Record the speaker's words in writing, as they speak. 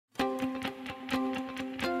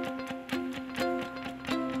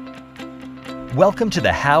Welcome to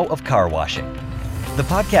the How of Car Washing, the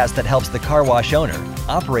podcast that helps the car wash owner,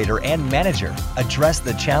 operator, and manager address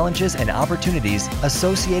the challenges and opportunities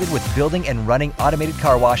associated with building and running automated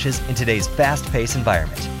car washes in today's fast-paced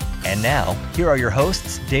environment. And now, here are your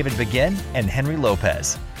hosts, David Begin and Henry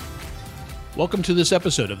Lopez. Welcome to this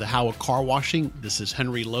episode of the How of Car Washing. This is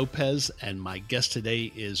Henry Lopez, and my guest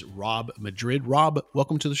today is Rob Madrid. Rob,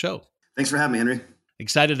 welcome to the show. Thanks for having me, Henry.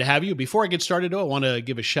 Excited to have you. Before I get started, though, I want to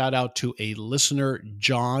give a shout out to a listener,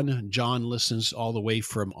 John. John listens all the way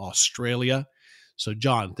from Australia. So,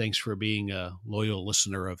 John, thanks for being a loyal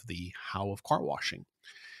listener of the How of Car Washing.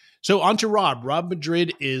 So, on to Rob. Rob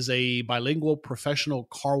Madrid is a bilingual professional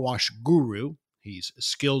car wash guru. He's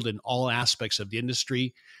skilled in all aspects of the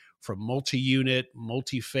industry, from multi-unit,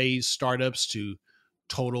 multi-phase startups to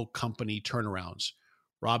total company turnarounds.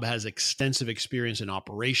 Rob has extensive experience in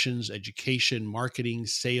operations, education, marketing,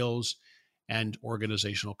 sales, and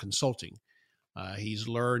organizational consulting. He's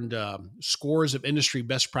learned scores of industry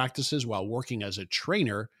best practices while working as a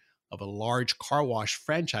trainer of a large car wash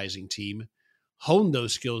franchising team, honed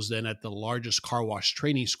those skills then at the largest car wash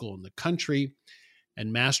training school in the country,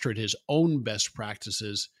 and mastered his own best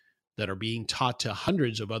practices that are being taught to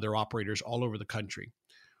hundreds of other operators all over the country.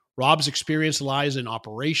 Rob's experience lies in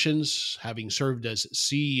operations, having served as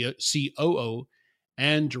COO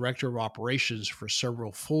and Director of Operations for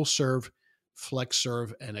several full-serve,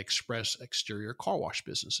 flex-serve, and express exterior car wash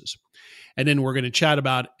businesses. And then we're going to chat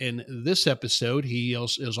about, in this episode, he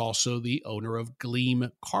is also the owner of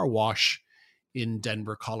Gleam Car Wash in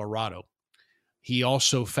Denver, Colorado. He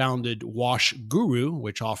also founded Wash Guru,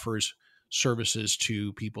 which offers services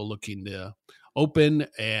to people looking to open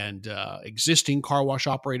and existing car wash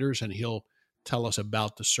operators, and he'll tell us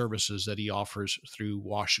about the services that he offers through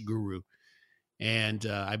Wash Guru. And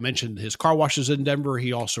I mentioned his car washes in Denver.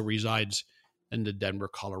 He also resides in the Denver,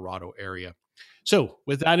 Colorado area. So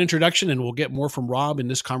with that introduction, and we'll get more from Rob in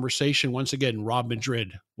this conversation. Once again, Rob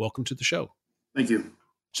Madrid, welcome to the show. Thank you.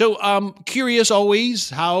 So curious always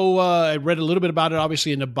how I read a little bit about it,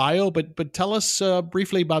 obviously in the bio, but tell us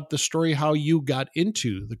briefly about the story, how you got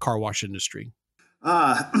into the car wash industry.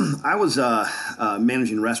 I was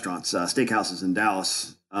managing restaurants, steakhouses in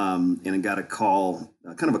Dallas, and I got a call,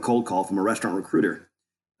 kind of a cold call from a restaurant recruiter.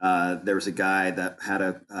 There was a guy that had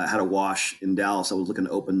a wash in Dallas. I was looking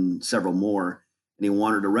to open several more, and he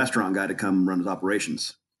wanted a restaurant guy to come run his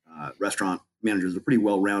operations. Restaurant managers are pretty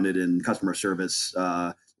well-rounded in customer service,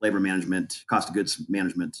 labor management, cost of goods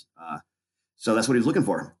management. So that's what he was looking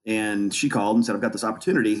for. And she called and said, I've got this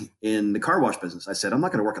opportunity in the car wash business. I said, I'm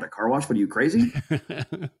not going to work at a car wash. What are you, crazy?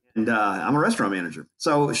 And I'm a restaurant manager.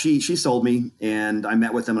 So she sold me, and I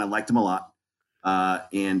met with him, and I liked him a lot.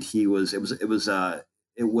 And it was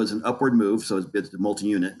an upward move. So it's a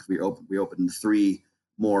multi-unit. We opened 3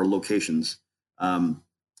 more locations.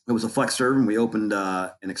 It was a flex serve, and we opened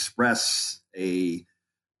an express, a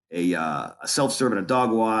self-serve, and a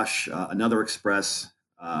dog wash, another express.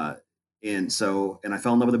 And I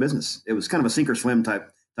fell in love with the business. It was kind of a sink or swim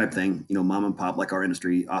type thing, mom and pop, like our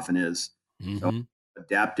industry often is. Mm-hmm. So I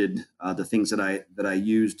adapted the things that I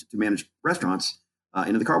used to manage restaurants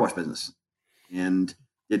into the car wash business, and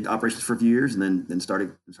did operations for a few years, and then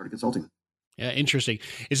started consulting. Yeah, interesting.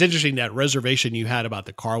 It's interesting that reservation you had about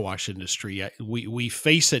the car wash industry. We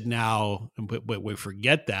face it now, but we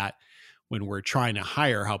forget that when we're trying to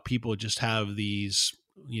hire, how people just have these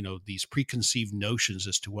preconceived notions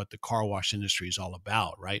as to what the car wash industry is all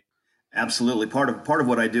about, right? Absolutely. Part of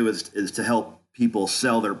what I do is to help people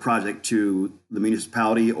sell their project to the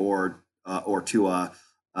municipality or to a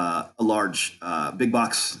large big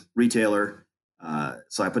box retailer.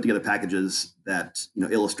 So I put together packages that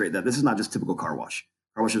illustrate that this is not just typical car wash.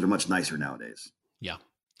 Car washes are much nicer nowadays. Yeah.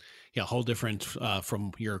 Yeah, whole different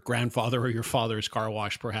from your grandfather or your father's car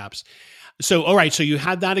wash, perhaps. So, all right, so you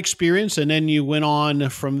had that experience, and then you went on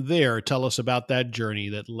from there. Tell us about that journey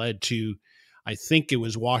that led to, I think it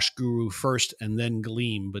was Wash Guru first and then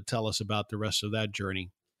Gleam, but tell us about the rest of that journey.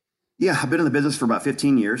 Yeah, I've been in the business for about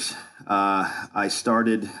 15 years. I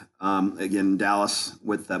started, again, in Dallas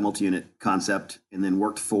with that multi-unit concept, and then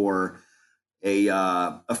worked for a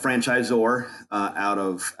franchisor out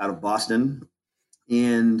of Boston,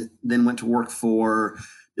 and then went to work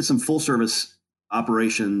did some full-service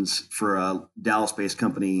operations for a Dallas-based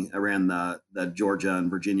company. I ran the Georgia and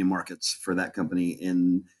Virginia markets for that company.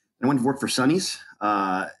 And I went to work for Sonny's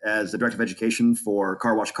as the director of education for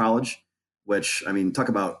Car Wash College, which, talk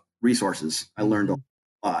about resources. I learned a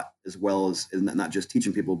lot, as well as not just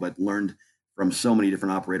teaching people, but learned from so many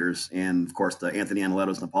different operators. And, of course, the Anthony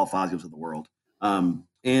Anelettos and the Paul Fazios of the world.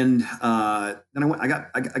 And then I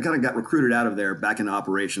kind of got recruited out of there back into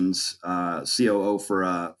operations, COO for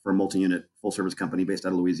a multi-unit full service company based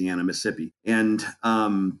out of Louisiana, Mississippi. And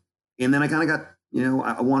then I kind of got,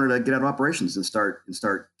 I wanted to get out of operations and start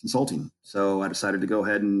consulting. So I decided to go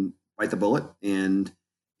ahead and bite the bullet and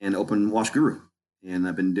open Wash Guru. And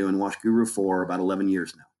I've been doing Wash Guru for about 11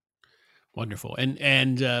 years now. Wonderful.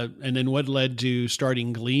 And then what led to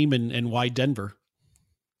starting Gleam, and why Denver?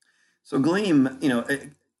 So Gleam,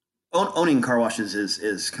 owning car washes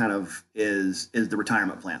is the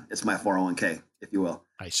retirement plan. It's my 401k, if you will.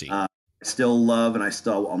 I see. I still love, and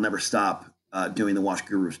I'll never stop doing the Wash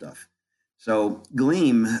Guru stuff. So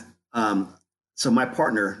Gleam, so my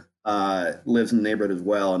partner lives in the neighborhood as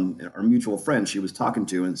well, and our mutual friend she was talking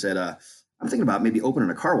to and said, I'm thinking about maybe opening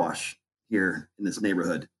a car wash here in this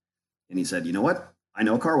neighborhood. And he said, you know what? I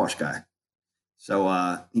know a car wash guy.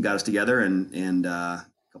 So he got us together, and a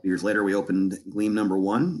couple years later, we opened Gleam number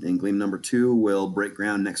 1, and Gleam number 2 will break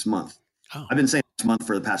ground next month. Oh. I've been saying next month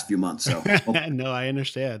for the past few months. So no, I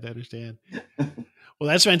understand. Well,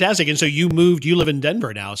 that's fantastic. And so you live in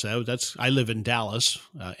Denver now. So I live in Dallas,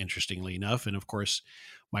 interestingly enough. And of course,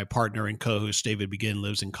 my partner and co-host David Begin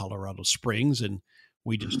lives in Colorado Springs, and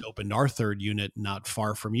we just opened our 3rd unit not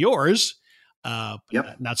far from yours.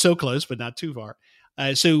 Yep. Not so close, but not too far.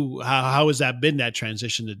 So how has that been, that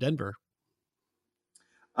transition to Denver?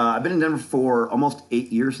 I've been in Denver for almost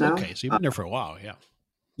 8 years now. Okay, so you've been there for a while, yeah.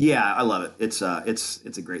 Yeah, I love it. It's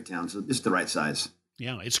a great town. So it's the right size.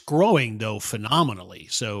 Yeah, it's growing though phenomenally.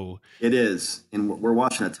 So it is, and we're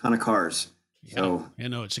watching a ton of cars. Yeah, so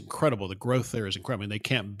it's incredible. The growth there is incredible. I mean, they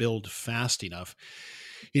can't build fast enough.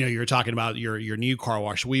 You're talking about your new car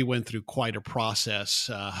wash. We went through quite a process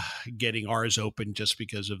getting ours open just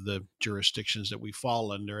because of the jurisdictions that we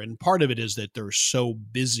fall under, and part of it is that they're so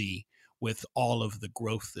busy with all of the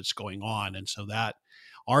growth that's going on. And so that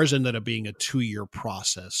ours ended up being a 2-year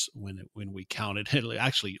process when we counted it,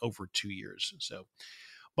 actually over 2 years. So,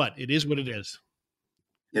 but it is what it is.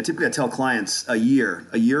 Yeah. Typically I tell clients a year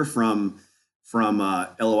from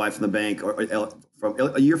LOI from the bank, or from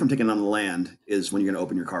a year from taking on the land is when you're going to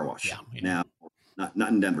open your car wash. Yeah. Now, not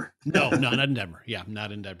in Denver. No, not in Denver. Yeah,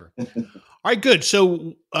 not in Denver. All right, good.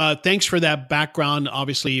 So thanks for that background.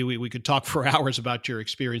 Obviously, we could talk for hours about your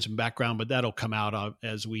experience and background, but that'll come out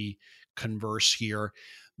as we converse here.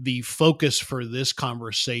 The focus for this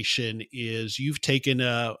conversation is you've taken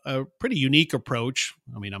a pretty unique approach.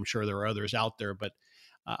 I mean, I'm sure there are others out there, but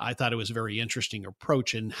I thought it was a very interesting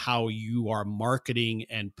approach in how you are marketing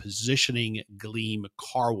and positioning Gleam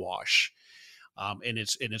Car Wash. And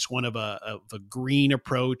it's one of a green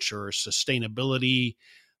approach or sustainability.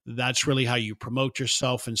 That's really how you promote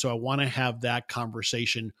yourself. And so I want to have that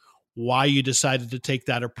conversation, why you decided to take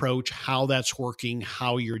that approach, how that's working,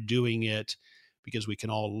 how you're doing it, because we can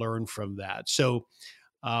all learn from that. So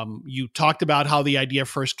you talked about how the idea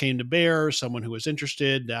first came to bear, someone who was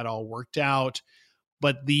interested, that all worked out.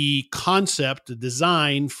 But the concept, the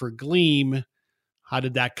design for Gleam, how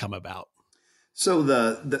did that come about? So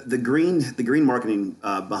the green marketing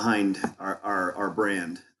behind our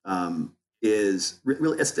brand is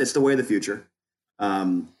really it's the way of the future.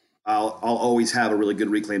 I'll always have a really good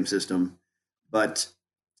reclaim system, but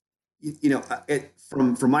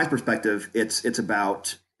from my perspective, it's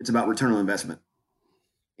about return on investment,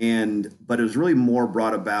 but it was really more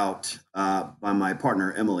brought about by my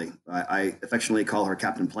partner Emily. I affectionately call her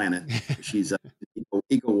Captain Planet. She's an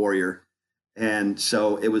eco warrior. And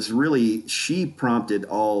so it was really, she prompted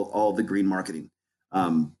all the green marketing.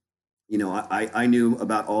 I knew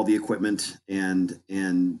about all the equipment and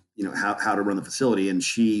how to run the facility. And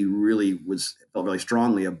she really felt really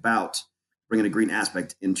strongly about bringing a green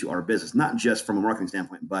aspect into our business, not just from a marketing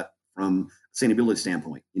standpoint, but from a sustainability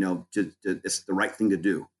standpoint. It's the right thing to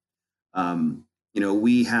do.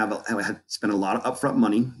 We have spent a lot of upfront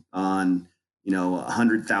money on,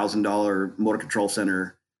 $100,000 motor control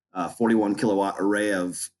center, 41 kilowatt array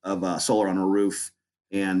of solar on a roof,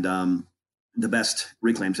 and the best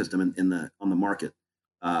reclaim system on the market.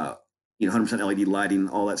 100% LED lighting,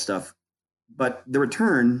 all that stuff. But the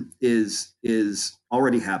return is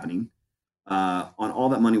already happening. On all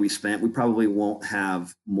that money we spent, we probably won't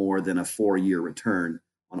have more than a 4-year return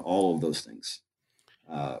on all of those things.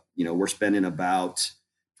 We're spending about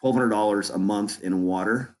 $1,200 a month in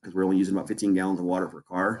water because we're only using about 15 gallons of water per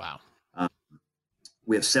car. Wow.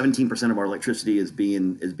 We have 17% of our electricity is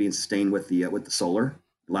being sustained with the solar.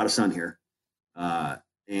 A lot of sun here,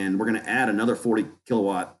 and we're going to add another 40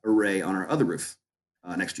 kilowatt array on our other roof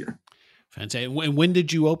next year. Fantastic. When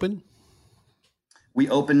did you open? We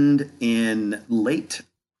opened in late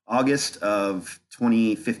August of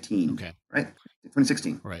 2015. Okay. Right.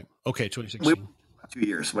 2016. Right. Okay. 2016. 2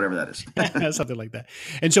 years, whatever that is. Something like that.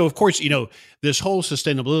 And so, of course, this whole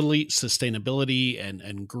sustainability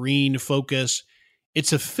and green focus,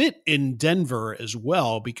 it's a fit in Denver as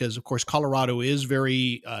well, because of course, Colorado is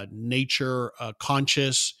very nature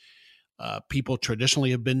conscious. People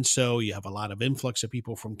traditionally have been so. You have a lot of influx of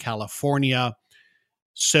people from California.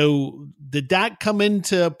 So did that come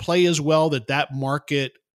into play as well, that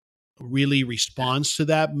market really responds to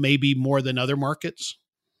that maybe more than other markets?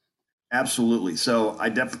 Absolutely. So I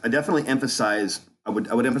definitely emphasize, I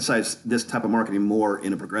would emphasize this type of marketing more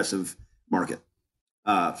in a progressive market.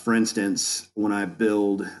 For instance, when I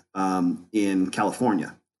build in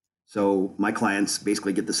California, so my clients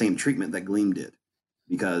basically get the same treatment that Gleam did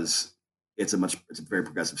because it's a very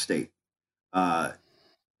progressive state.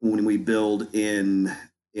 When we build in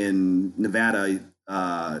Nevada,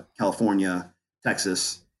 California,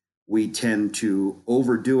 Texas, we tend to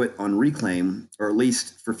overdo it on reclaim, or at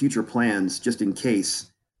least for future plans, just in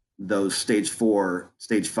case those stage 4,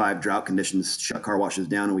 stage 5 drought conditions shut car washes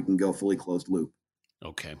down and we can go fully closed loop.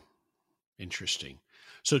 Okay. Interesting.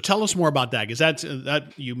 So tell us more about that, because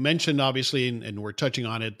that you mentioned, obviously, and we're touching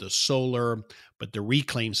on it, the solar, but the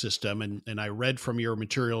reclaim system. And I read from your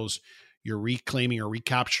materials, you're reclaiming or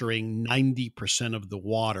recapturing 90% of the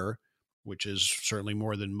water, which is certainly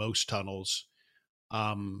more than most tunnels.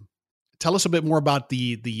 Tell us a bit more about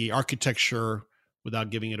the architecture,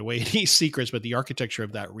 without giving it away any secrets, but the architecture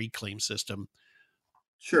of that reclaim system.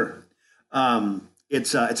 Sure.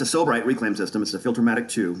 It's a SoBrite reclaim system. It's a Filtermatic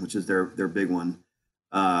 2, which is their big one.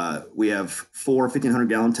 We have 4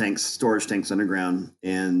 1,500-gallon tanks, storage tanks underground,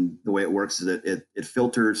 and the way it works is that it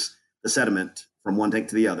filters the sediment from one tank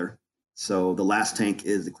to the other. So the last tank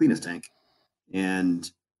is the cleanest tank, and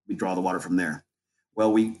we draw the water from there.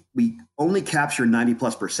 Well, we only capture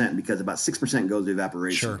 90+% because about 6% goes to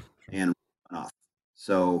evaporation and runoff.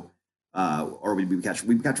 So, or we capture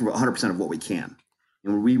 100% of what we can,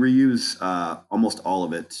 and we reuse almost all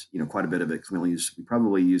of it. Quite a bit of it, because we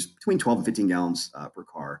probably use between 12 and 15 gallons per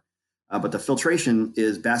car. But the filtration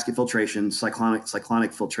is basket filtration,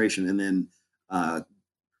 cyclonic filtration, and then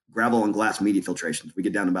gravel and glass media filtration. We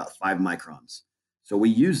get down to about 5 microns. So we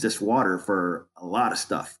use this water for a lot of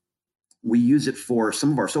stuff. We use it for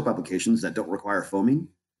some of our soap applications that don't require foaming.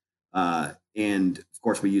 And of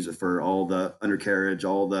course, we use it for all the undercarriage,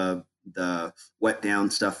 all the wet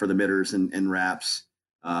down stuff for the mitters and wraps.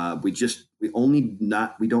 We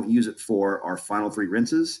don't use it for our final 3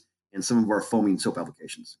 rinses and some of our foaming soap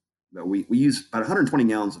applications. But we use about 120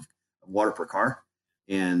 gallons of water per car,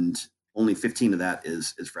 and only 15 of that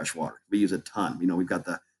is fresh water. We use a ton. We've got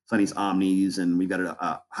the Sonny's Omnis, and we've got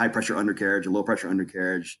a high pressure undercarriage, a low pressure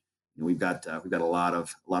undercarriage. We've got a lot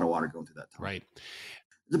of water going through that tunnel. Right.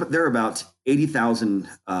 There are about 80,000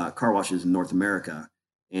 car washes in North America,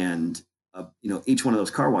 and each one of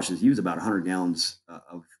those car washes use about 100 gallons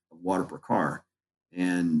of water per car.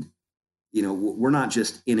 And we're not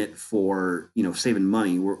just in it for saving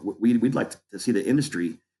money. We'd like to see the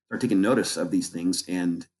industry start taking notice of these things,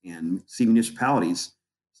 and see municipalities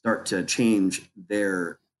start to change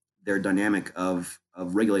their dynamic of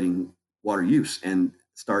regulating water use, and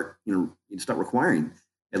start requiring,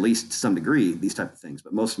 at least to some degree, these type of things.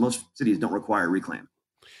 But most cities don't require reclaim.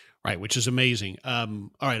 Right, which is amazing.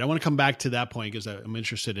 All right, I want to come back to that point, because I'm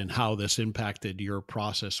interested in how this impacted your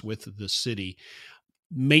process with the city.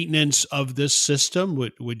 Maintenance of this system,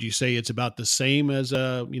 would you say it's about the same as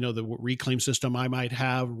the reclaim system I might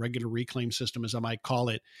have, regular reclaim system as I might call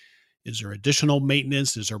it? Is there additional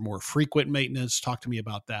maintenance? Is there more frequent maintenance? Talk to me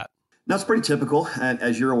about that. No, it's pretty typical.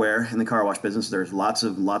 As you're aware, in the car wash business, there's lots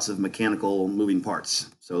of mechanical moving parts.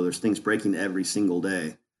 So there's things breaking every single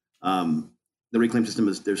day. The reclaim system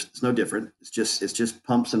it's no different. It's just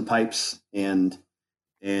pumps and pipes and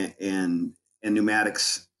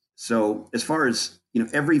pneumatics. So as far as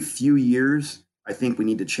every few years, I think we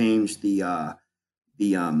need to change the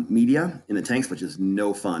media in the tanks, which is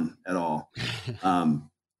no fun at all.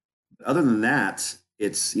 Other than that,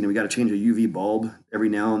 it's we got to change a UV bulb every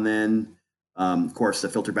now and then. Of course, the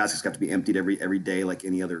filter baskets got to be emptied every day, like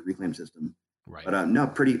any other reclaim system. Right. But no,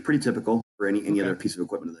 pretty typical for any other piece of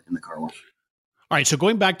equipment in the car wash. All right. So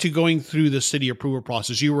going through the city approval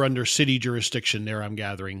process, you were under city jurisdiction there, I'm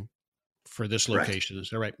gathering, for this location. Correct. Is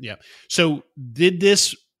that right? Yeah. So did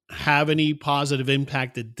this have any positive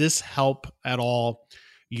impact? Did this help at all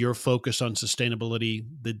your focus on sustainability?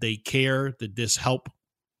 Did they care? Did this help?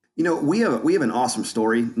 We have an awesome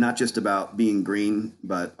story, not just about being green,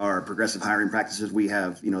 but our progressive hiring practices. We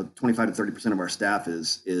have, 25 to 30% of our staff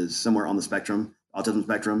is somewhere on the spectrum, autism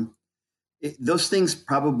spectrum. Those things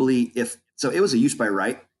probably, it was a use by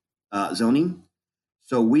right zoning.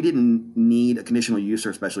 So we didn't need a conditional use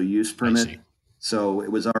or special use I permit. see. So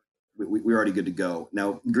it was we were already good to go.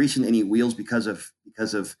 Now, greasing any wheels because of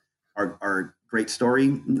our great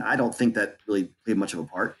story, I don't think that really played much of a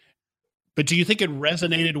part. But do you think it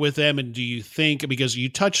resonated with them? And do you think, because you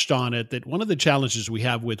touched on it, that one of the challenges we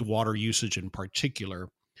have with water usage in particular,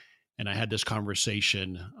 and I had this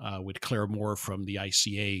conversation with Claire Moore from the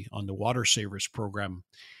ICA on the Water Savers program,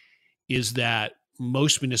 is that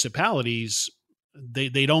most municipalities,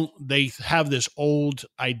 they have this old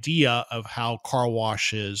idea of how car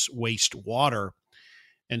washes waste water.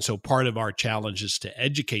 And so part of our challenge is to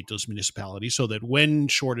educate those municipalities so that when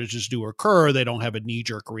shortages do occur, they don't have a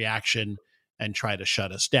knee-jerk reaction and try to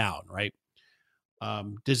shut us down, right?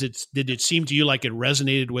 Did it seem to you like it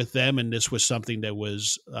resonated with them, and this was something that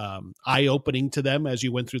was eye-opening to them as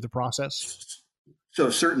you went through the process? So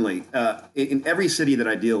certainly, in every city that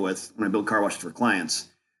I deal with, when I build car washes for clients,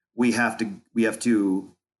 we have to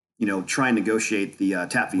try and negotiate the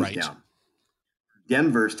tap fees down.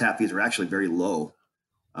 Denver's tap fees are actually very low.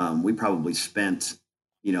 We probably spent,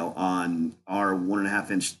 on our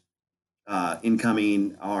 1.5 inch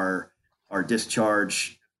incoming, our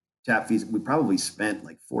discharge tap fees, we probably spent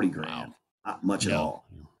like $40,000. Wow. Not much at all.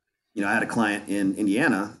 I had a client in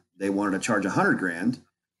Indiana. They wanted to charge $100,000.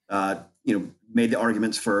 Made the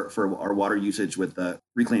arguments for our water usage with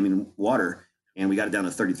reclaiming water, and we got it down to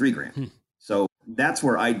 $33,000. So that's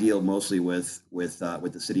where I deal mostly with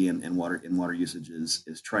the city and water usage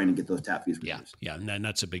is trying to get those tap fees reduced. Yeah, and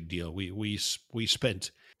that's a big deal. We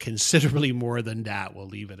spent considerably more than that. We'll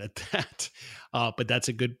leave it at that. But that's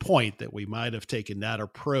a good point that we might have taken that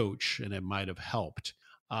approach, and it might have helped.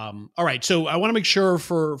 All right, so I want to make sure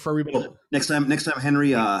for everybody. Well, next time,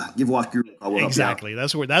 Henry, give Wash Guru a call. Exactly.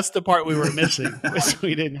 That's the part we were missing.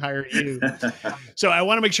 We didn't hire you. So I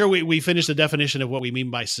want to make sure we finish the definition of what we mean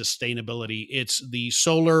by sustainability. It's the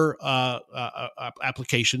solar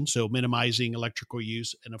application, so minimizing electrical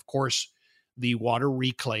use, and of course the water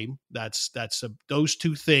reclaim. Those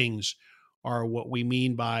two things are what we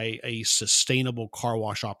mean by a sustainable car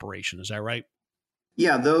wash operation. Is that right?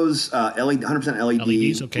 Yeah, those LED, 100%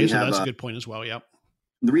 LEDs. Okay, so that's a good point as well. Yep.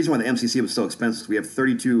 The reason why the MCC was so expensive is we have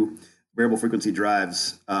 32 variable frequency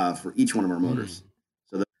drives for each one of our motors.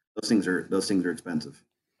 So those things are expensive.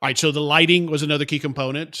 All right. So the lighting was another key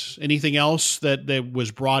component. Anything else that was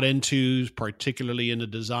brought into, particularly in the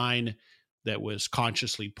design, that was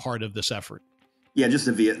consciously part of this effort? Yeah, just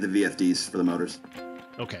the VFDs for the motors.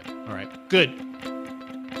 Okay. All right. Good.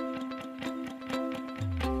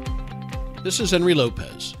 This is Henry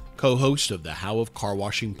Lopez, co-host of the How of Car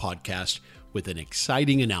Washing podcast, with an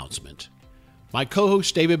exciting announcement. My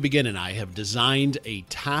co-host David Begin and I have designed a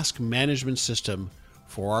task management system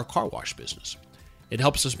for our car wash business. It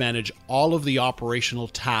helps us manage all of the operational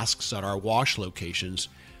tasks at our wash locations,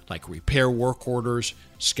 like repair work orders,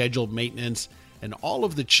 scheduled maintenance, and all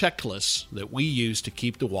of the checklists that we use to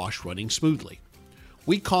keep the wash running smoothly.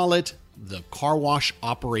 We call it the Car Wash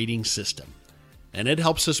Operating System, and it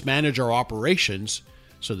helps us manage our operations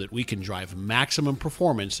so that we can drive maximum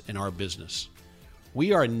performance in our business.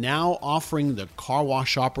 We are now offering the Car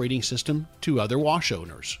Wash Operating System to other wash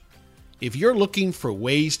owners. If you're looking for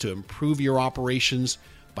ways to improve your operations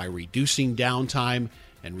by reducing downtime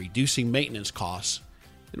and reducing maintenance costs,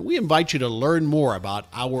 then we invite you to learn more about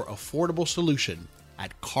our affordable solution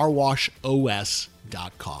at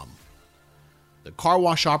carwashos.com. The Car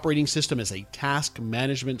Wash Operating System is a task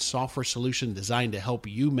management software solution designed to help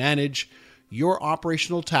you manage your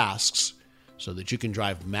operational tasks so that you can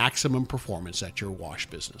drive maximum performance at your wash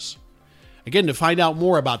business. Again, to find out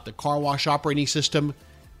more about the Car Wash Operating System,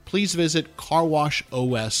 please visit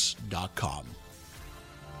carwashos.com.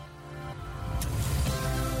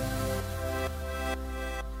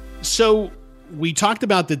 So we talked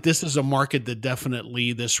about that this is a market that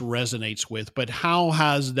definitely this resonates with, but how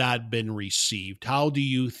has that been received? How do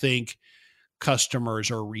you think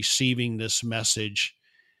customers are receiving this message?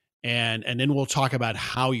 And then we'll talk about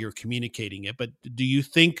how you're communicating it. But do you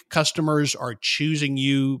think customers are choosing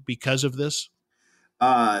you because of this?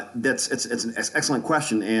 It's an excellent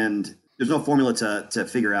question, and there's no formula to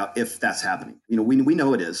figure out if that's happening. We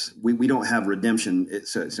know it is. We don't have redemption.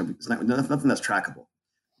 It's nothing that's trackable.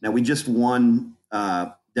 Now, we just won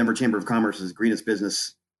Denver Chamber of Commerce's Greenest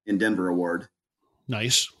Business in Denver award.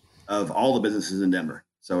 Nice. Of all the businesses in Denver.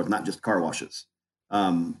 So it's not just car washes.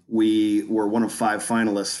 We were one of 5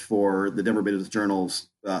 finalists for the Denver Business Journal's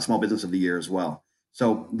Small Business of the Year as well.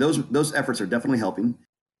 So those efforts are definitely helping.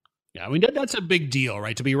 Yeah, I mean, that's a big deal,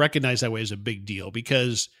 right? To be recognized that way is a big deal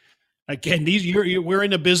because, again, we're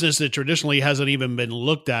in a business that traditionally hasn't even been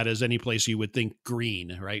looked at as any place you would think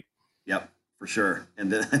green, right? Yep. for sure,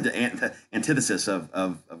 and the antithesis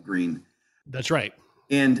of green. That's right.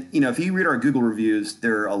 And if you read our Google reviews,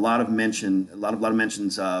 there are a lot of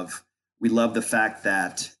mentions of, we love the fact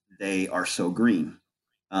that they are so green.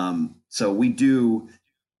 So we do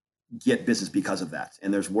get business because of that,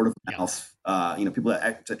 and there's word of mouth. People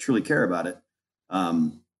that truly care about it.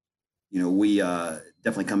 We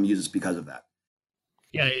definitely come use us because of that.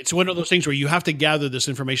 Yeah, it's one of those things where you have to gather this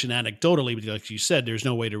information anecdotally, but like you said, there's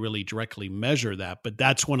no way to really directly measure that. But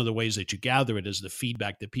that's one of the ways that you gather it, is the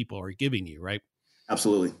feedback that people are giving you, right?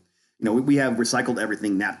 Absolutely. We have recycled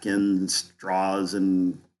everything: napkins, straws,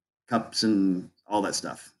 and cups, and all that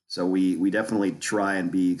stuff. So we definitely try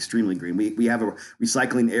and be extremely green. We have a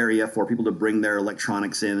recycling area for people to bring their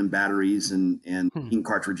electronics in, and batteries, and ink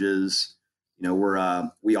cartridges.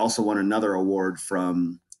 We also won another award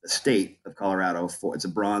from the state of Colorado for the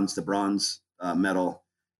bronze medal,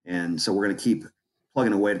 and so we're going to keep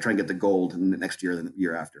plugging away to try and get the gold in the next year and the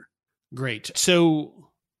year after. Great. So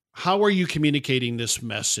how are you communicating this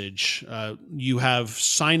message? You have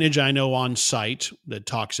signage, I know, on site that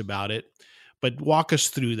talks about it, but walk us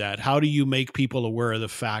through that. How do you make people aware of the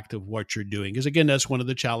fact of what you're doing? Because again, that's one of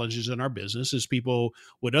the challenges in our business, is people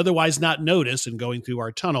would otherwise not notice, in going through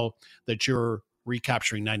our tunnel, that you're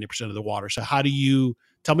recapturing 90% of the water. So how do you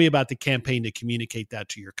tell me about the campaign to communicate that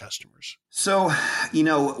to your customers? So,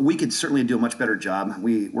 we could certainly do a much better job.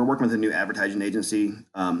 We're working with a new advertising agency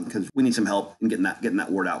because we need some help in getting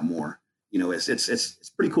that word out more.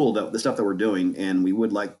 It's pretty cool, the stuff that we're doing, and we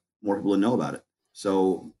would like more people to know about it.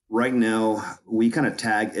 So right now, we kind of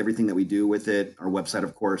tag everything that we do with it. Our website,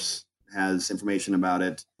 of course, has information about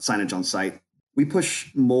it, signage on site. We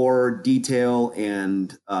push more detail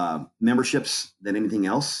and memberships than anything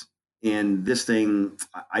else. And this thing,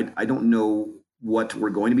 I don't know what we're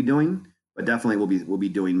going to be doing, but definitely we'll be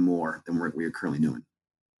doing more than we are currently doing.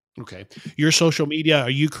 Okay. Your social media, are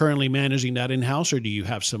you currently managing that in-house, or do you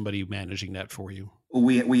have somebody managing that for you?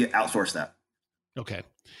 We outsource that. Okay.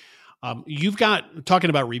 You've got, talking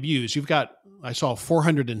about reviews, I saw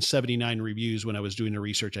 479 reviews when I was doing the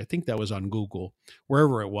research. I think that was on Google,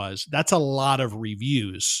 wherever it was. That's a lot of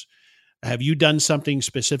reviews. Have you done something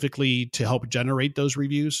specifically to help generate those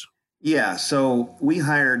reviews? Yeah. So we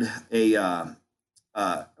hired a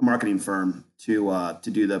marketing firm to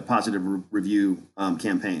do the positive review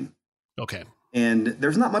campaign. Okay. And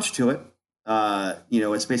there's not much to it.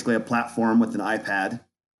 It's basically a platform with an iPad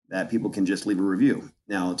that people can just leave a review.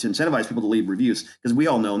 Now, to incentivize people to leave reviews, because we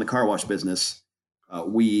all know in the car wash business,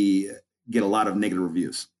 we get a lot of negative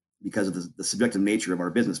reviews because of the subjective nature of our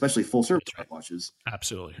business, especially full service car washes.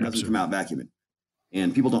 Absolutely. It doesn't come out vacuuming.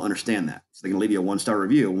 And people don't understand that. So they can leave you a 1-star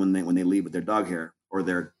review when they leave with their dog hair or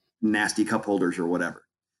their nasty cup holders or whatever.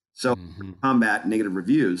 So to combat negative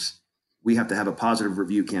reviews, we have to have a positive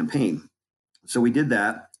review campaign. So we did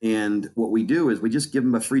that. And what we do is we just give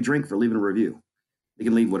them a free drink for leaving a review. They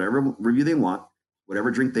can leave whatever review they want,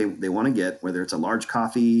 whatever drink they want to get, whether it's a large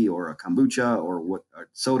coffee or a kombucha or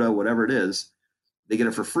soda, whatever it is, they get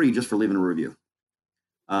it for free just for leaving a review.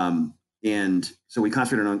 And so we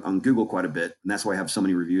concentrated on Google quite a bit, and that's why I have so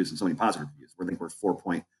many reviews and so many positive reviews. I think we're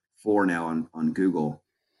 4.4 now on Google,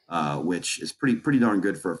 which is pretty darn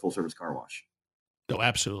good for a full service car wash. No,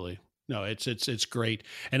 absolutely. No, it's great.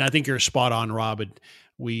 And I think you're spot on, Rob.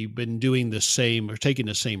 We've been doing the same, or taking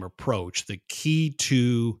the same approach. The key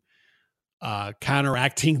to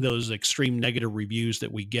counteracting those extreme negative reviews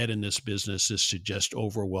that we get in this business is to just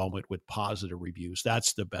overwhelm it with positive reviews.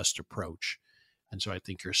 That's the best approach. And so I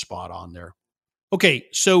think you're spot on there. Okay,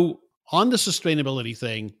 so on the sustainability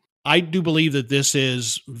thing, I do believe that this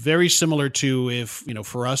is very similar to, if,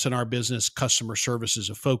 for us in our business, customer service is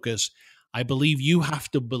a focus. I believe you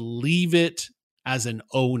have to believe it as an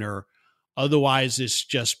owner. Otherwise, it's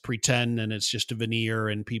just pretend and it's just a veneer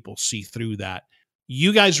and people see through that.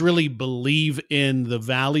 You guys really believe in the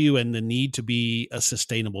value and the need to be a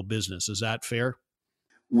sustainable business. Is that fair?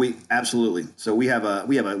 We absolutely. So we have an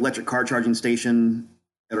electric car charging station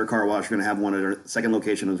at our car wash. We're going to have one at our second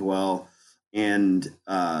location as well, and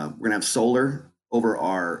we're going to have solar over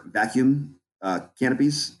our vacuum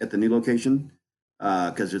canopies at the new location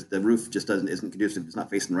because the roof just isn't conducive. It's not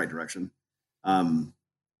facing the right direction. And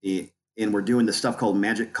we're doing this stuff called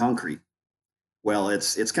Magic Concrete. Well,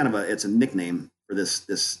 it's a nickname for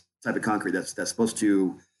this type of concrete that's supposed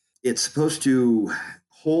to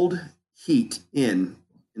hold heat in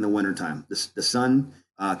the wintertime. The sun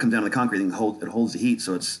comes down on the concrete and it holds the heat.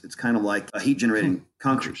 So it's kind of like a heat generating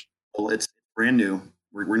concrete. Well, it's brand new.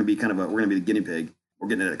 We're going to be the guinea pig. We're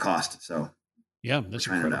getting it at a cost. So yeah, that's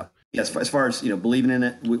trying incredible. it out. Yes, as far as believing in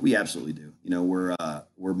it, we absolutely do. We're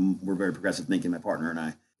very progressive thinking, my partner and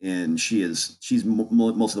I. and she's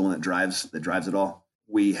most of the one that drives it all.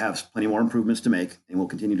 We have plenty more improvements to make, and we'll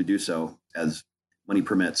continue to do so as money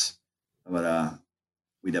permits. But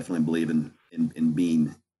we definitely believe in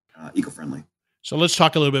being eco-friendly. So let's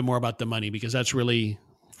talk a little bit more about the money, because that's really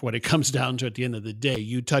what it comes down to at the end of the day.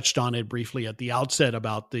 You touched on it briefly at the outset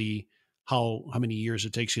about how many years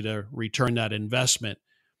it takes you to return that investment.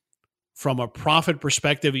 From a profit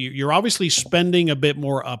perspective, you're obviously spending a bit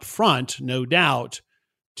more upfront, no doubt,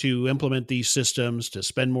 to implement these systems, to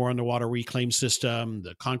spend more on the water reclaim system,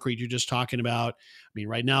 the concrete you're just talking about. I mean,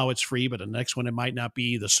 right now it's free, but the next one it might not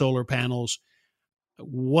be, the solar panels.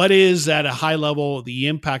 What is, at a high level, the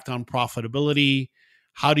impact on profitability?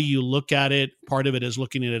 How do you look at it? Part of it is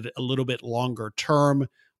looking at it a little bit longer term,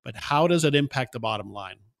 but how does it impact the bottom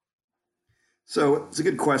line? So it's a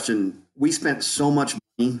good question. We spent so much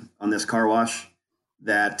money on this car wash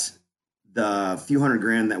that the few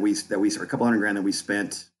 $100,000 or a couple $100,000 that we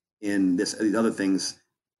spent in these other things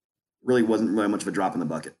really wasn't really much of a drop in the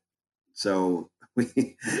bucket. So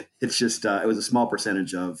it's just it was a small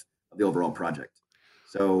percentage of the overall project.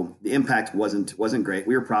 So the impact wasn't great.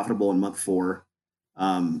 We were profitable in month 4,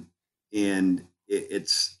 and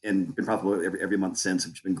it's been profitable every month since.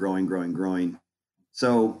 It's been growing.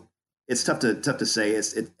 So it's tough to say.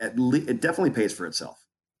 It definitely pays for itself.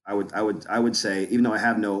 I would say, even though I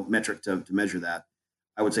have no metric to measure that,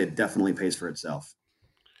 I would say it definitely pays for itself.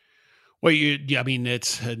 Well,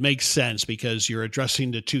 it makes sense, because you're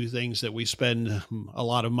addressing the two things that we spend a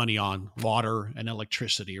lot of money on: water and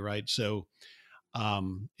electricity, right? So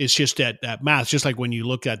it's just that math, just like when you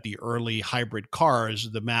look at the early hybrid cars,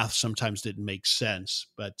 the math sometimes didn't make sense,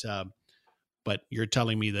 but you're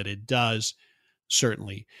telling me that it does.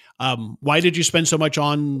 Certainly. Why did you spend so much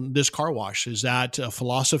on this car wash? Is that a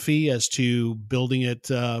philosophy as to building it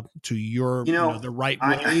to your the right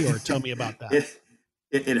way, or tell me about that?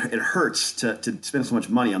 It hurts to spend so much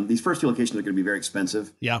money on these first 2 locations. Are going to be very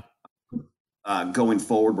expensive. Yeah. Going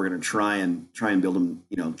forward, we're going to try and build them,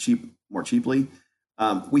 more cheaply.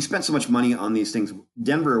 We spent so much money on these things.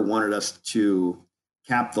 Denver wanted us to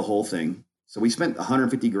cap the whole thing, so we spent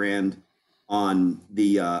 $150,000 on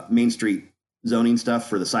the Main Street zoning stuff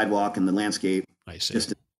for the sidewalk and the landscape. I see.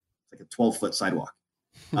 Just like a 12-foot sidewalk.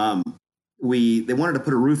 They wanted to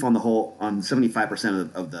put a roof on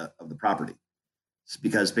 75% of the property,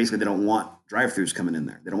 because basically they don't want drive-throughs coming in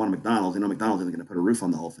there. They don't want a McDonald's. They know McDonald's isn't going to put a roof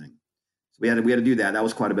on the whole thing. So we had to do that. That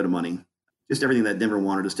was quite a bit of money. Just everything that Denver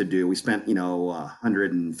wanted us to do. We spent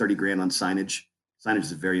 $130,000 on signage. Signage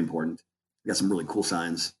is very important. We got some really cool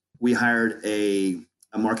signs. We hired a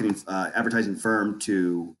marketing advertising firm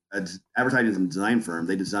advertising and design firm.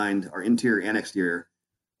 They designed our interior and exterior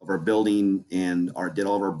of our building and did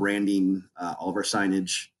all of our branding, all of our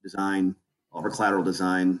signage design, all of our collateral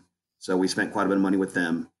design. So we spent quite a bit of money with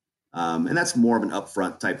them. And that's more of an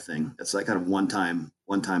upfront type thing. That's like kind of one-time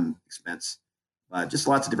expense. Just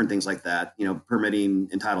lots of different things like that. Permitting,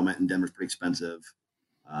 entitlement in Denver is pretty expensive.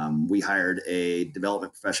 We hired a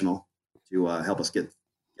development professional to help us get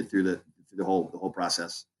through the whole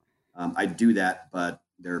process. I do that, but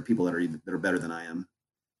there are people that are better than I am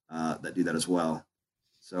that do that as well.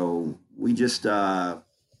 So we just, it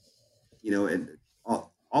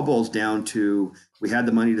all boils down to, we had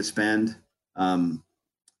the money to spend.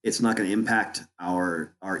 It's not going to impact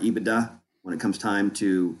our EBITDA when it comes time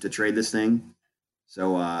to trade this thing.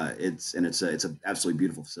 So it's an absolutely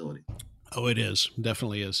beautiful facility. Oh, it is.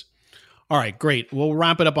 Definitely is. All right, great. We'll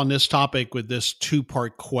wrap it up on this topic with this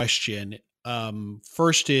 2-part question.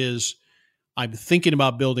 First is, I'm thinking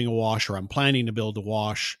about building a wash, or I'm planning to build a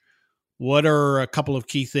wash. What are a couple of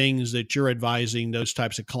key things that you're advising those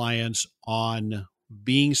types of clients on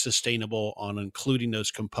being sustainable, on including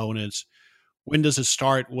those components? When does it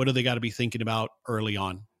start? What do they got to be thinking about early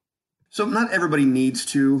on? So not everybody needs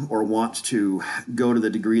to or wants to go to the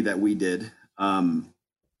degree that we did.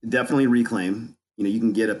 Definitely reclaim. You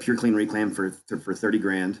can get a pure clean reclaim for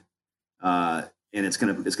 $30,000,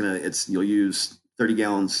 and you'll use 30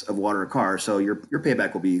 gallons of water a car. So your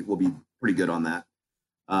payback will be pretty good on that,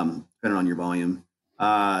 depending on your volume.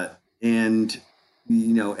 And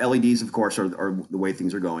LEDs, of course, are the way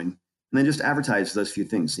things are going. And then just advertise those few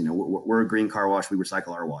things. We're a green car wash. We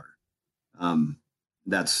recycle our water.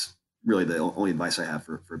 That's really the only advice I have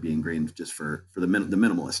for being green, just for the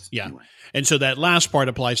minimalist. Yeah. Anyway. And so that last part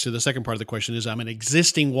applies to the second part of the question is, I'm an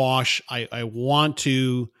existing wash. I want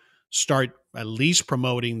to start at least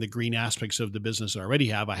promoting the green aspects of the business I already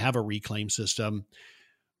have. I have a reclaim system.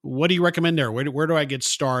 What do you recommend there? Where do I get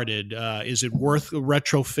started? Is it worth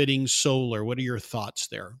retrofitting solar? What are your thoughts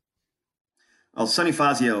there? Well, Sonny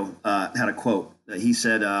Fazio had a quote that he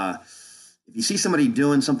said, if if you see somebody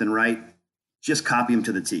doing something right, just copy them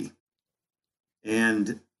to the T.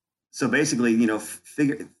 And so basically,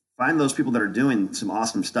 find those people that are doing some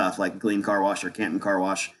awesome stuff like Gleam Car Wash or Canton Car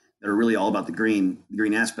Wash that are really all about the green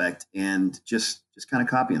aspect, and just kind of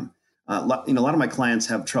copy them. A lot of my clients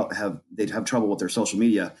have trouble with their social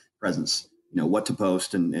media presence. What to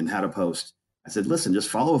post and how to post. I said, listen, just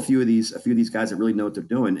follow a few of these guys that really know what they're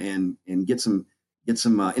doing, and get some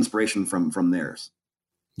inspiration from theirs.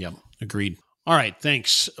 Yeah, agreed. All right,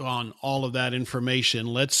 thanks on all of that information.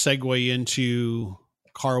 Let's segue into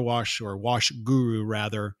Car Wash, or Wash Guru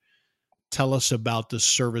rather. Tell us about the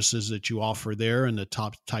services that you offer there and the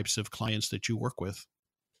top types of clients that you work with.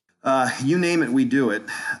 You name it, we do it.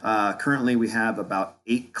 Currently, we have about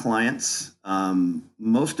 8 clients,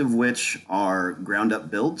 most of which are ground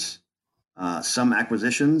up builds, some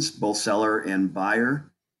acquisitions, both seller and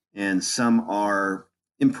buyer, and some are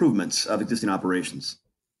improvements of existing operations.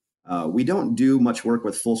 We don't do much work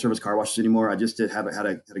with full service car washes anymore. I just had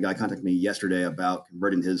a guy contact me yesterday about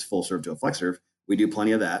converting his full serve to a flex serve. We do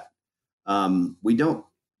plenty of that.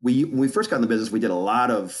 When we first got in the business, we did a lot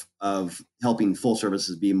of helping full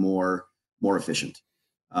services be more efficient.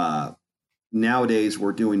 Nowadays,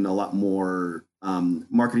 we're doing a lot more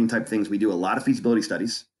marketing type things. We do a lot of feasibility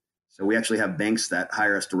studies. So we actually have banks that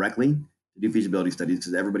hire us directly to do feasibility studies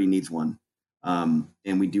because everybody needs one. And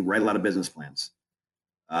we do write a lot of business plans.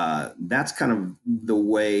 That's kind of the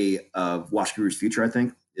way of Wash Guru's future, I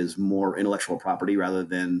think, is more intellectual property rather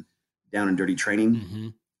than down and dirty training. Mm-hmm.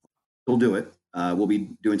 We'll do it. We'll be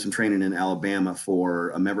doing some training in Alabama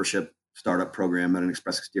for a membership startup program at an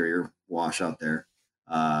express exterior wash out there.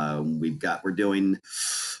 We're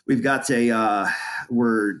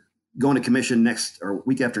going to commission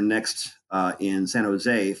week after next in San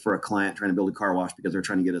Jose for a client trying to build a car wash because they're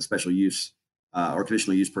trying to get a special use or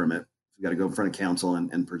conditional use permit. So we got to go in front of council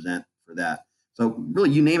and present for that. So really,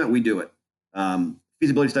 you name it, we do it.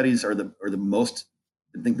 Feasibility studies are the most.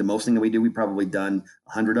 I think the most thing that we do. We've probably done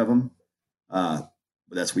 100 of them. But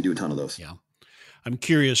we do a ton of those. Yeah. I'm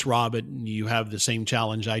curious, Rob, you have the same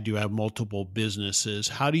challenge I do, have multiple businesses.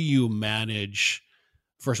 How do you manage,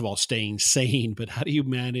 first of all, staying sane, but how do you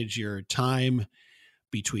manage your time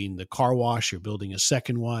between the car wash, you're building a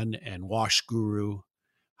second one, and Wash Guru?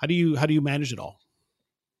 How do you manage it all?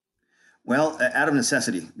 Well, out of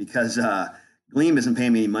necessity, because Gleam isn't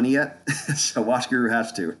paying me any money yet, so Wash Guru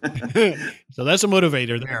has to. So that's a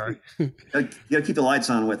motivator there. You got to keep the lights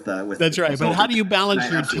on with. That's right. But how do you balance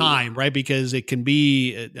your time, right? Because it can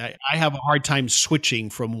be. I have a hard time switching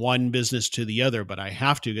from one business to the other, but I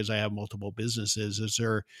have to because I have multiple businesses. Is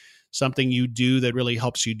there something you do that really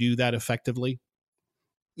helps you do that effectively?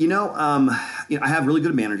 I have really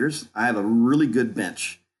good managers. I have a really good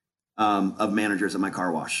bench of managers at my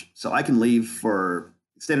car wash, so I can leave for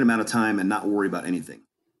extended amount of time and not worry about anything.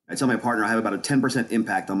 I tell my partner I have about a 10%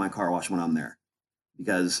 impact on my car wash when I'm there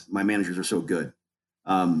because my managers are so good.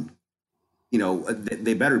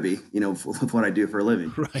 They better be, with what I do for a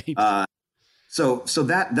living. Right. So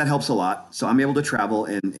that helps a lot. So I'm able to travel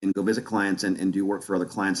and go visit clients and do work for other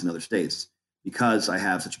clients in other states because I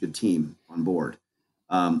have such a good team on board.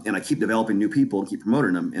 And I keep developing new people and keep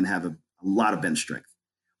promoting them and have a lot of bench strength.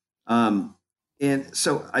 And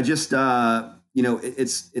so I just,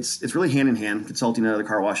 it's really hand in hand consulting at other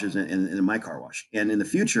car washes and in my car wash. And in the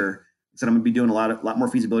future, I said I'm going to be doing a lot more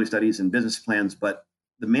feasibility studies and business plans, but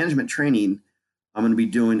the management training I'm going to be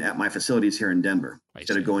doing at my facilities here in Denver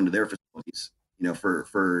instead of going to their facilities.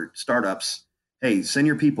 For startups, hey, send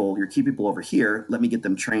your key people over here. Let me get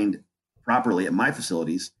them trained properly at my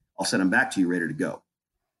facilities. I'll send them back to you ready to go.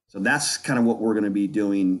 So that's kind of what we're going to be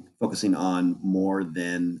doing, focusing on more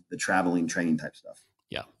than the traveling training type stuff.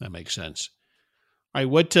 Yeah, that makes sense. All right,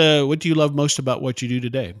 what do you love most about what you do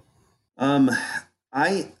today?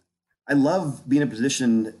 I love being in a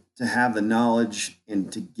position to have the knowledge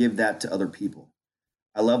and to give that to other people.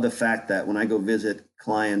 I love the fact that when I go visit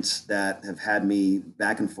clients that have had me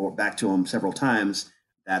back to them several times,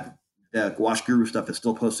 that the Wash Guru stuff is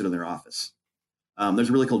still posted in their office. There's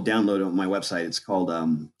a really cool download on my website. It's called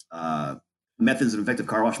Methods of an Effective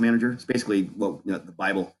Car Wash Manager. It's basically the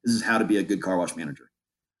Bible. This is how to be a good car wash manager.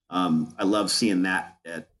 I love seeing that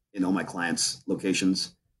in all my clients'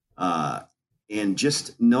 locations. And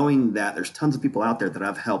just knowing that there's tons of people out there that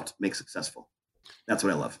I've helped make successful. That's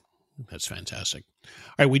what I love. That's fantastic. All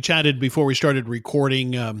right. We chatted before we started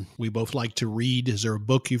recording. We both like to read. Is there a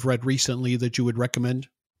book you've read recently that you would recommend?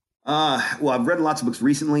 Well, I've read lots of books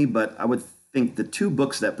recently, but I would think the 2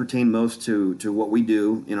 books that pertain most to what we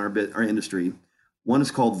do in our industry, one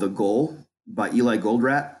is called The Goal by Eli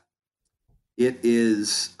Goldratt.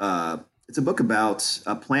 It's It's a book about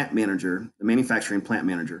a plant manager, a manufacturing plant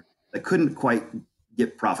manager that couldn't quite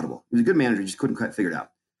get profitable. He was a good manager, just couldn't quite figure it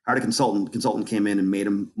out. Hired a consultant. Consultant came in and made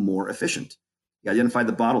him more efficient. He identified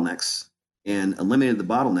the bottlenecks and eliminated the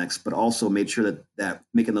bottlenecks, but also made sure that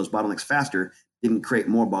making those bottlenecks faster didn't create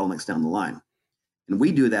more bottlenecks down the line. And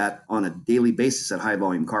we do that on a daily basis at high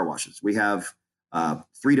volume car washes. We have 3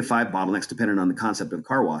 to 5 bottlenecks depending on the concept of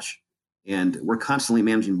car wash. And we're constantly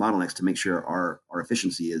managing bottlenecks to make sure our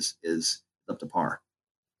efficiency is up to par.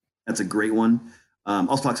 That's a great one.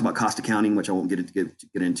 Also talks about cost accounting, which I won't get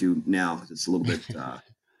into now because it's a little bit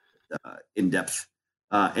in depth.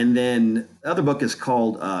 And then the other book is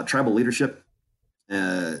called Tribal Leadership.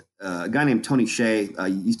 A guy named Tony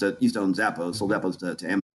Hsieh used to own Zappos, sold Zappos to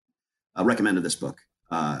Amazon. Recommended this book.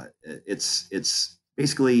 It's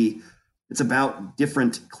basically about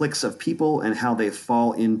different cliques of people and how they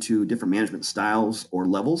fall into different management styles or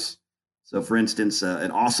levels. So, for instance,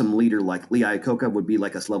 an awesome leader like Lee Iacocca would be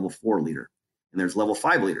like a level 4 leader, and there's level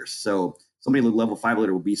 5 leaders. So, somebody level 5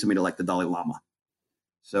 leader would be somebody like the Dalai Lama.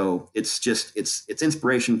 So, it's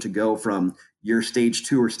inspiration to go from your stage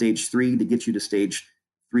 2 or stage 3 to get you to stage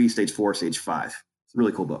 3, stage 4, stage 5. It's a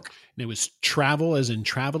really cool book. And it was travel, as in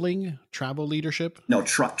traveling, tribal leadership? No,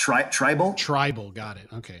 tribal. Tribal, got it.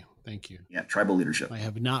 Okay, thank you. Yeah, Tribal Leadership. I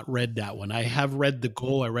have not read that one. I have read The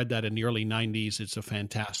Goal. I read that in the early 90s. It's a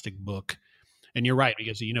fantastic book. And you're right,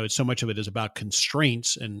 because, it's so much of it is about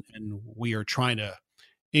constraints, and we are trying to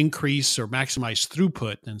increase or maximize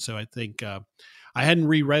throughput. And so I think I hadn't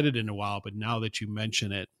reread it in a while, but now that you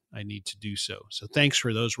mention it, I need to do so. So thanks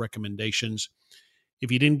for those recommendations. If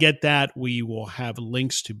you didn't get that, we will have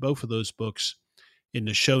links to both of those books in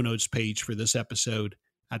the show notes page for this episode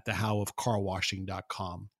at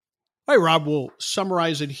thehowofcarwashing.com. All right, Rob, we'll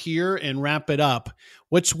summarize it here and wrap it up.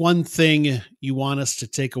 What's one thing you want us to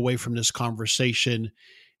take away from this conversation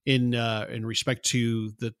in respect to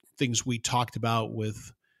the things we talked about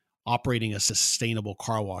with operating a sustainable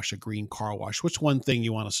car wash, a green car wash? What's one thing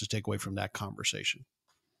you want us to take away from that conversation?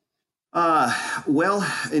 Well,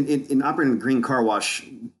 in operating a green car wash,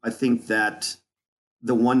 I think that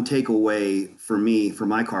the one takeaway for me, for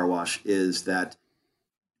my car wash, is that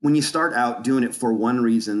when you start out doing it for one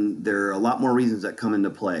reason, there are a lot more reasons that come into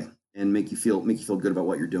play and make you feel good about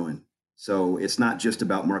what you're doing. So it's not just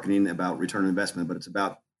about marketing, about return on investment, but it's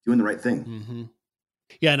about doing the right thing. Mm-hmm.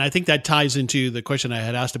 Yeah. And I think that ties into the question I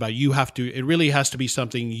had asked about it really has to be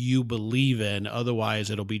something you believe in. Otherwise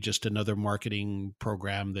it'll be just another marketing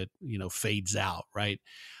program that, fades out. Right.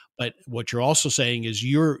 But what you're also saying is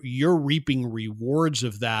you're reaping rewards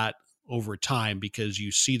of that over time because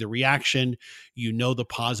you see the reaction, the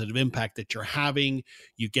positive impact that you're having,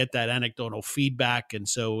 you get that anecdotal feedback. And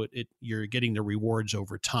so you're getting the rewards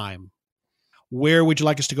over time. Where would you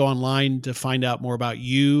like us to go online to find out more about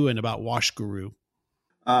you and about Wash Guru?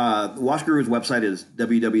 Wash Guru's website is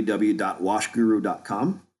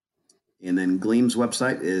www.washguru.com. And then Gleam's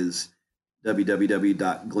website is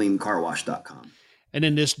www.gleamcarwash.com. And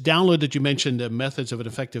then this download that you mentioned, the Methods of an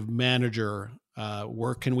Effective Manager,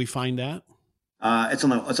 where can we find that? It's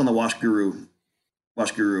on the Wash Guru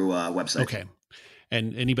website. Okay.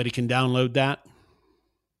 And anybody can download that?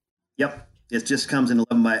 Yep. It just comes in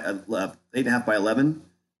 8.5 by 11.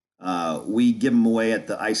 We give them away at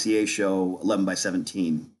the ICA show 11 by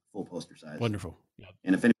 17, full poster size. Wonderful. Yeah.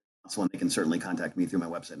 And if anyone wants one, they can certainly contact me through my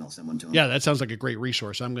website and I'll send one to them. Yeah, that sounds like a great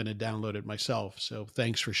resource. I'm going to download it myself. So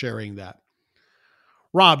thanks for sharing that.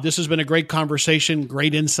 Rob, this has been a great conversation,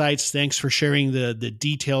 great insights. Thanks for sharing the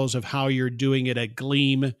details of how you're doing it at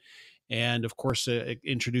Gleam. And of course,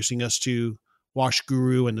 introducing us to Wash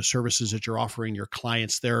Guru and the services that you're offering your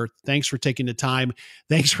clients there. Thanks for taking the time.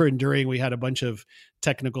 Thanks for enduring. We had a bunch of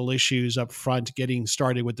technical issues up front getting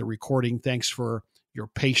started with the recording. Thanks for your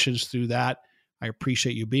patience through that. I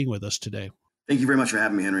appreciate you being with us today. Thank you very much for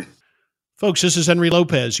having me, Henry. Folks, this is Henry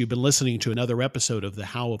Lopez. You've been listening to another episode of The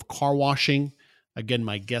How of Car Washing. Again,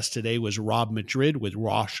 my guest today was Rob Madrid with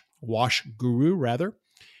Wash Guru.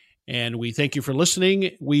 And we thank you for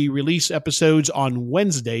listening. We release episodes on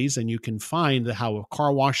Wednesdays, and you can find The How of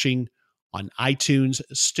Car Washing on iTunes,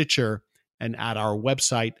 Stitcher, and at our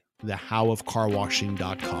website,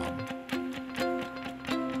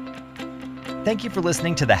 thehowofcarwashing.com. Thank you for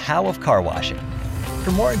listening to The How of Car Washing.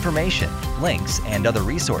 For more information, links, and other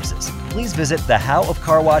resources, please visit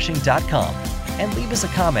thehowofcarwashing.com and leave us a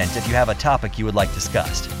comment if you have a topic you would like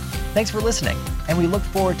discussed. Thanks for listening, and we look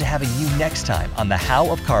forward to having you next time on The How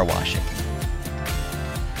of Car Washing.